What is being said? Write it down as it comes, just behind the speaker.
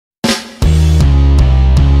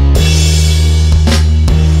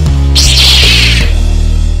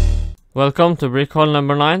Welcome to brick haul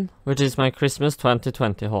number 9, which is my Christmas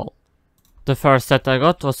 2020 haul. The first set I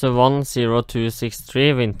got was the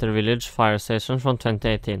 10263 Winter Village Fire Station from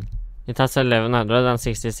 2018. It has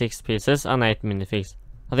 1166 pieces and 8 minifigs.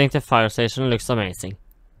 I think the fire station looks amazing.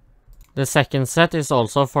 The second set is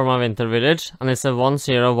also for my Winter Village, and it's a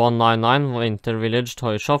 10199 Winter Village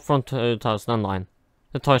toy shop from 2009.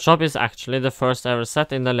 The toy shop is actually the first ever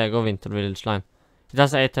set in the LEGO Winter Village line. It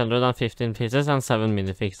has 815 pieces and 7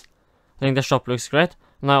 minifigs. I think the shop looks great,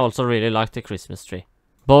 and I also really like the Christmas tree.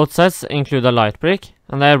 Both sets include a light brick,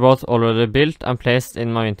 and they are both already built and placed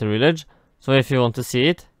in my Winter Village, so if you want to see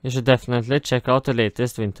it, you should definitely check out the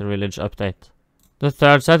latest Winter Village update. The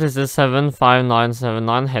third set is the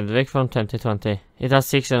 75979 Hedwig from 2020. It has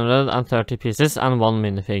 630 pieces and 1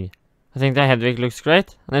 minifig. I think the Hedwig looks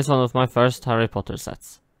great, and it's one of my first Harry Potter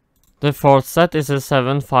sets. The fourth set is a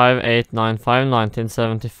 75895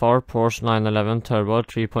 1974 Porsche 911 Turbo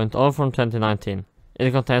 3.0 from 2019. It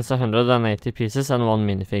contains 180 pieces and 1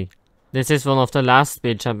 minifig. This is one of the last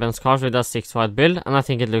Speed Champions cars with a 6-wide build, and I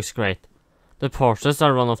think it looks great. The Porsches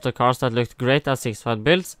are one of the cars that looked great as 6-wide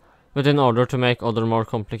builds, but in order to make other more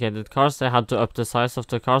complicated cars, they had to up the size of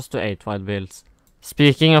the cars to 8-wide builds.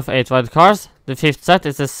 Speaking of 8-wide cars, the fifth set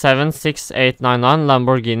is a 76899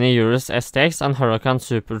 Lamborghini Urus STX and Huracan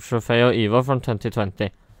Super Trofeo Evo from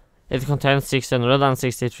 2020. It contains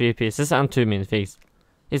 663 pieces and 2 minifigs.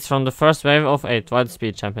 It's from the first wave of 8-wide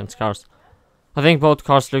Speed Champions cars. I think both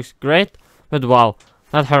cars look great, but wow,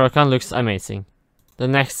 that Huracan looks amazing. The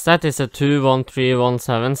next set is a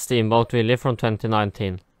 21317 Steamboat Willie from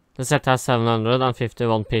 2019. The set has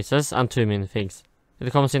 751 pieces and 2 minifigs.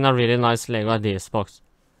 It comes in a really nice LEGO Ideas box.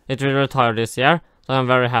 It will retire this year, so I'm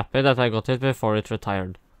very happy that I got it before it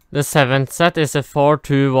retired. The seventh set is a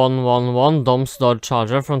 42111 Doms Dodge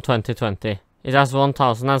Charger from 2020. It has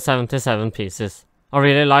 1077 pieces. I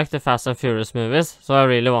really like the Fast and Furious movies, so I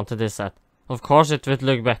really wanted this set. Of course, it would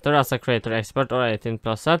look better as a Creator Expert or 18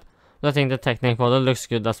 Plus set, but I think the Technic model looks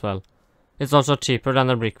good as well. It's also cheaper than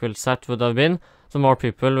the brick build set would have been, so more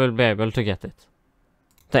people will be able to get it.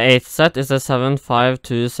 The 8th set is a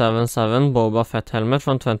 75277 Boba Fett helmet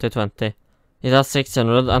from 2020. It has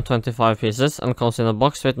 625 pieces and comes in a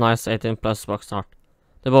box with nice 18 plus box art.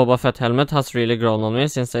 The Boba Fett helmet has really grown on me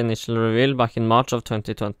since the initial reveal back in March of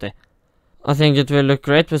 2020. I think it will look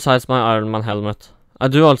great besides my Iron Man helmet. I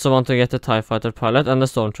do also want to get the TIE Fighter pilot and the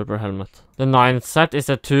Stormtrooper helmet. The 9th set is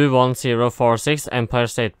a 21046 Empire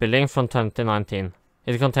State Building from 2019.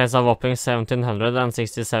 It contains a whopping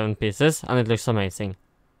 1767 pieces and it looks amazing.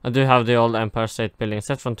 I do have the old Empire State Building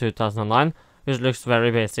set from 2009, which looks very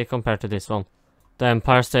basic compared to this one. The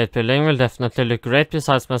Empire State Building will definitely look great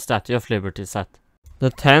besides my Statue of Liberty set. The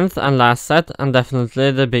 10th and last set, and definitely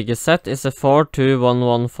the biggest set, is a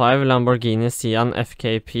 42115 Lamborghini Sian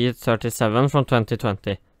FKP 37 from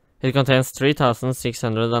 2020. It contains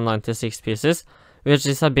 3696 pieces, which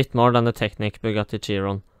is a bit more than the Technic Bugatti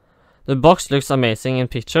Chiron. The box looks amazing in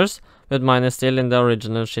pictures, but mine is still in the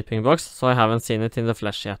original shipping box, so I haven't seen it in the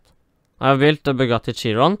flesh yet. I have built the Bugatti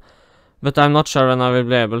Chiron, but I'm not sure when I will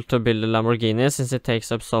be able to build a Lamborghini since it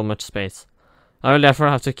takes up so much space. I will therefore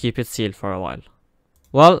have to keep it sealed for a while.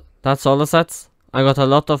 Well, that's all the sets. I got a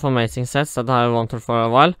lot of amazing sets that I have wanted for a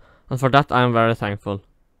while, and for that I am very thankful.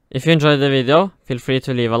 If you enjoyed the video, feel free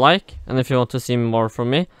to leave a like, and if you want to see more from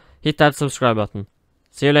me, hit that subscribe button.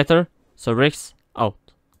 See you later, so Bricks out.